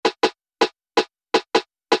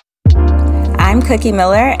I'm Cookie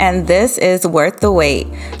Miller, and this is Worth the Wait.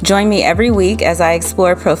 Join me every week as I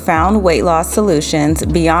explore profound weight loss solutions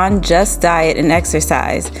beyond just diet and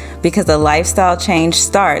exercise, because a lifestyle change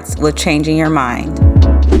starts with changing your mind.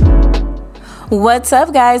 What's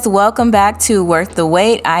up, guys? Welcome back to Worth the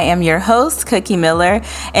Wait. I am your host, Cookie Miller,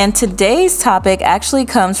 and today's topic actually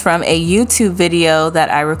comes from a YouTube video that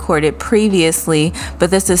I recorded previously, but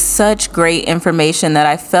this is such great information that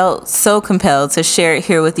I felt so compelled to share it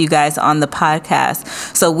here with you guys on the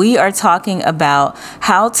podcast. So we are talking about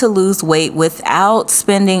how to lose weight without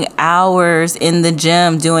spending hours in the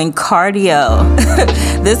gym doing cardio.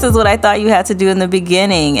 This is what I thought you had to do in the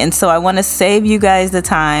beginning, and so I want to save you guys the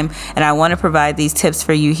time, and I want to provide these tips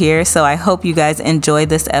for you here. So I hope you guys enjoy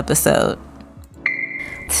this episode.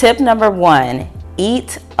 Tip number 1,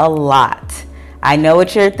 eat a lot. I know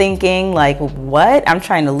what you're thinking, like, what? I'm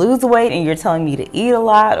trying to lose weight and you're telling me to eat a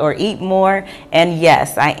lot or eat more. And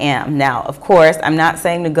yes, I am. Now, of course, I'm not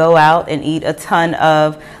saying to go out and eat a ton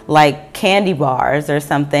of like candy bars or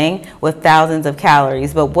something with thousands of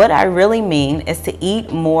calories. But what I really mean is to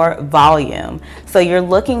eat more volume. So you're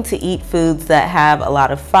looking to eat foods that have a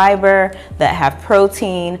lot of fiber, that have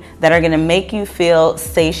protein, that are going to make you feel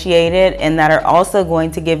satiated, and that are also going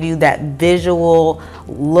to give you that visual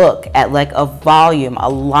look at like a volume, a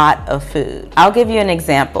lot of food. I'll give you an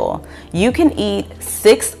example. You can eat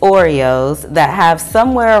 6 Oreos that have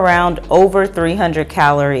somewhere around over 300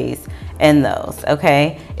 calories in those,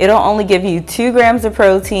 okay? It'll only give you 2 grams of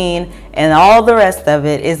protein, and all the rest of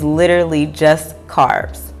it is literally just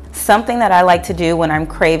carbs. Something that I like to do when I'm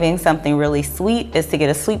craving something really sweet is to get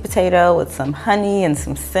a sweet potato with some honey and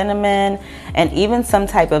some cinnamon and even some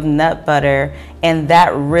type of nut butter, and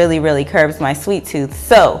that really curbs my sweet tooth.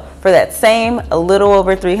 So for that same a little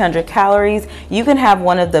over 300 calories, you can have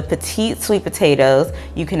one of the petite sweet potatoes,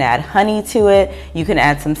 you can add honey to it, you can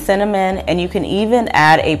add some cinnamon, and you can even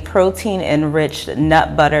add a protein enriched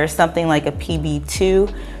nut butter, something like a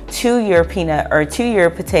PB2, to your peanut or to your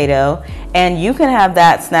potato, and you can have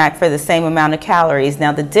that snack for the same amount of calories.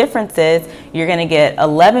 Now the difference is you're going to get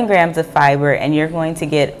 11 grams of fiber and you're going to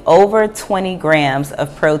get over 20 grams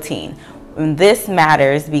of protein. And this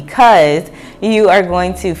matters because you are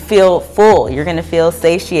going to feel full, you're going to feel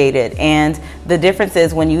satiated, and the difference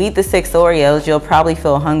is when you eat the 6 Oreos, you'll probably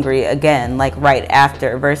feel hungry again, like right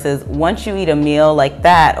after, versus once you eat a meal like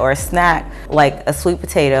that or a snack like a sweet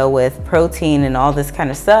potato with protein and all this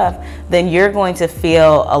kind of stuff, then you're going to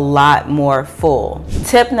feel a lot more full.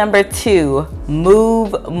 Tip number 2,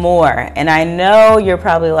 move more. And I know you're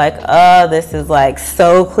probably like, oh, this is like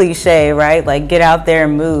so cliche, right? Like, get out there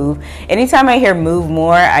and move. Anytime I hear move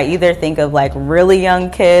more, I either think of like really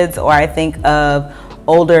young kids or I think of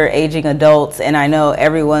older aging adults, and I know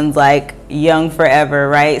everyone's like young forever,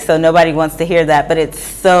 right? So nobody wants to hear that, but it's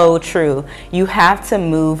so true. You have to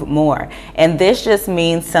move more. And this just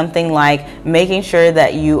means something like making sure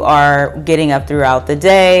that you are getting up throughout the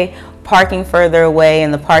day, parking further away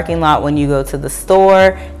in the parking lot when you go to the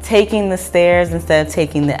store, taking the stairs instead of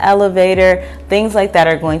taking the elevator. Things like that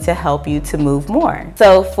are going to help you to move more.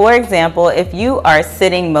 So for example, if you are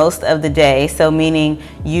sitting most of the day, so meaning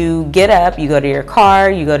you get up, you go to your car,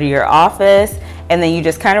 you go to your office, and then you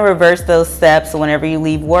just kind of reverse those steps whenever you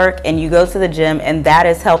leave work and you go to the gym, and that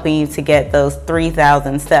is helping you to get those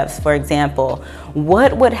 3,000 steps, for example.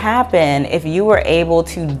 What would happen if you were able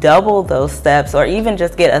to double those steps or even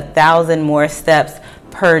just get 1,000 more steps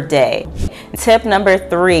per day? Tip number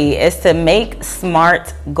 3 is to make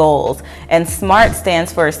SMART goals. And SMART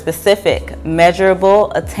stands for specific,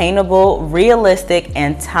 measurable, attainable, realistic,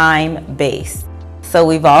 and time-based. So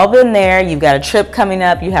we've all been there. You've got a trip coming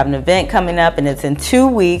up, you have an event coming up, and it's in 2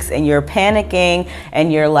 weeks, and you're panicking,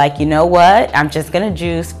 and you're like, you know what? I'm just gonna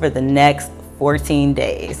juice for the next 14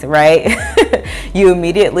 days, right? You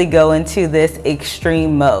immediately go into this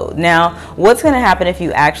extreme mode. Now, what's going to happen if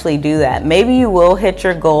you actually do that? Maybe you will hit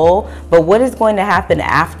your goal, but what is going to happen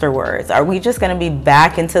afterwards? Are we just going to be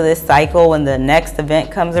back into this cycle when the next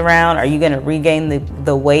event comes around? Are you going to regain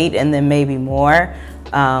the weight and then maybe more?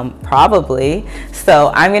 Probably.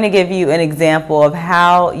 So I'm going to give you an example of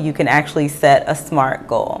how you can actually set a SMART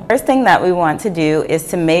goal. First thing that we want to do is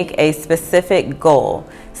to make a specific goal.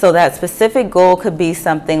 So that specific goal could be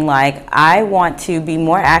something like, I want to be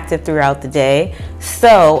more active throughout the day,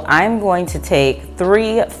 so I'm going to take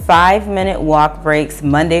 3 5-minute walk breaks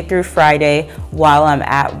Monday through Friday while I'm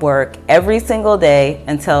at work every single day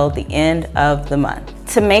until the end of the month.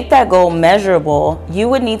 To make that goal measurable, you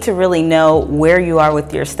would need to really know where you are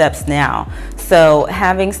with your steps now. So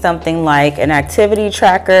having something like an activity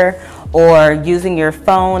tracker or using your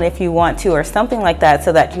phone if you want to, or something like that,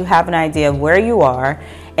 so that you have an idea of where you are.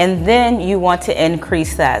 And then you want to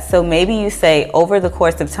increase that. So maybe you say, over the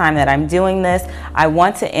course of time that I'm doing this, I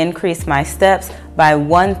want to increase my steps by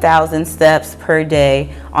 1,000 steps per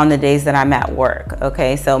day on the days that I'm at work.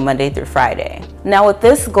 Okay, so Monday through Friday. Now with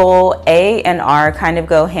this goal, A and R kind of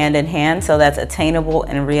go hand in hand, so that's attainable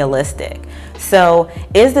and realistic. So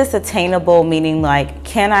is this attainable, meaning like,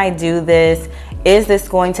 can I do this? Is this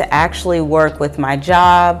going to actually work with my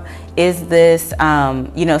job? Is this,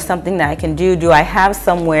 something that I can do? Do I have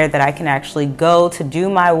somewhere that I can actually go to do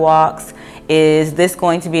my walks? Is this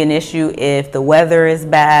going to be an issue if the weather is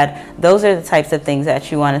bad? Those are the types of things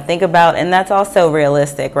that you want to think about. And that's also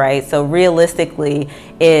realistic, right? So realistically,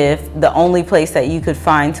 if the only place that you could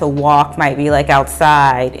find to walk might be like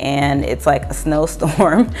outside and it's like a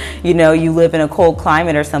snowstorm, you live in a cold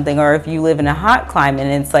climate or something, or if you live in a hot climate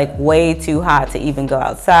and it's like way too hot to even go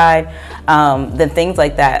outside, then things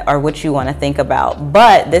like that are what you want to think about.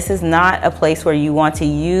 But this is not a place where you want to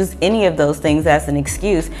use any of those things as an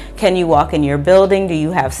excuse. Can you walk in your building? Do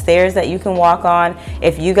you have stairs that you can walk on?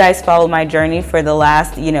 If you guys follow my journey for the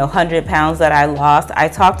last 100 pounds that I lost, I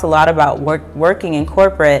talked a lot about working in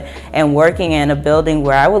corporate and working in a building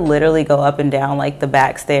where I would literally go up and down like the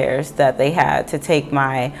back stairs that they had to take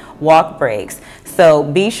my walk breaks. So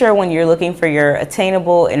be sure when you're looking for your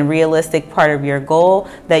attainable and realistic part of your goal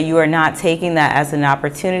that you are not taking that as an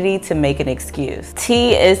opportunity to make an excuse.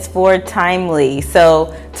 T is for timely.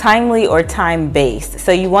 So timely or time-based.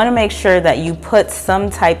 So you want to make sure that you put some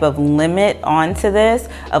type of limit onto this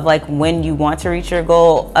of like when you want to reach your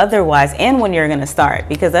goal, otherwise, and when you're going to start,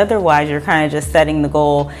 because otherwise you're kind of just setting the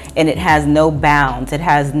goal and it has no bounds, it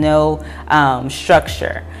has no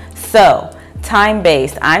structure. So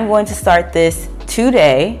time-based, I'm going to start this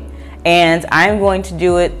today and I'm going to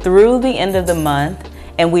do it through the end of the month.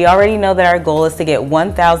 And we already know that our goal is to get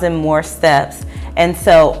 1,000 more steps. And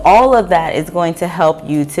so all of that is going to help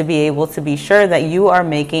you to be able to be sure that you are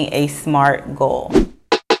making a SMART goal.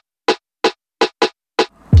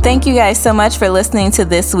 Thank you guys so much for listening to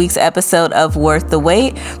this week's episode of Worth the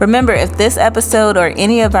Wait. Remember, if this episode or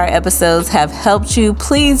any of our episodes have helped you,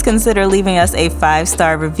 please consider leaving us a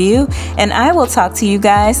 5-star review, and I will talk to you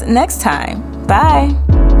guys next time.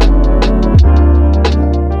 Bye.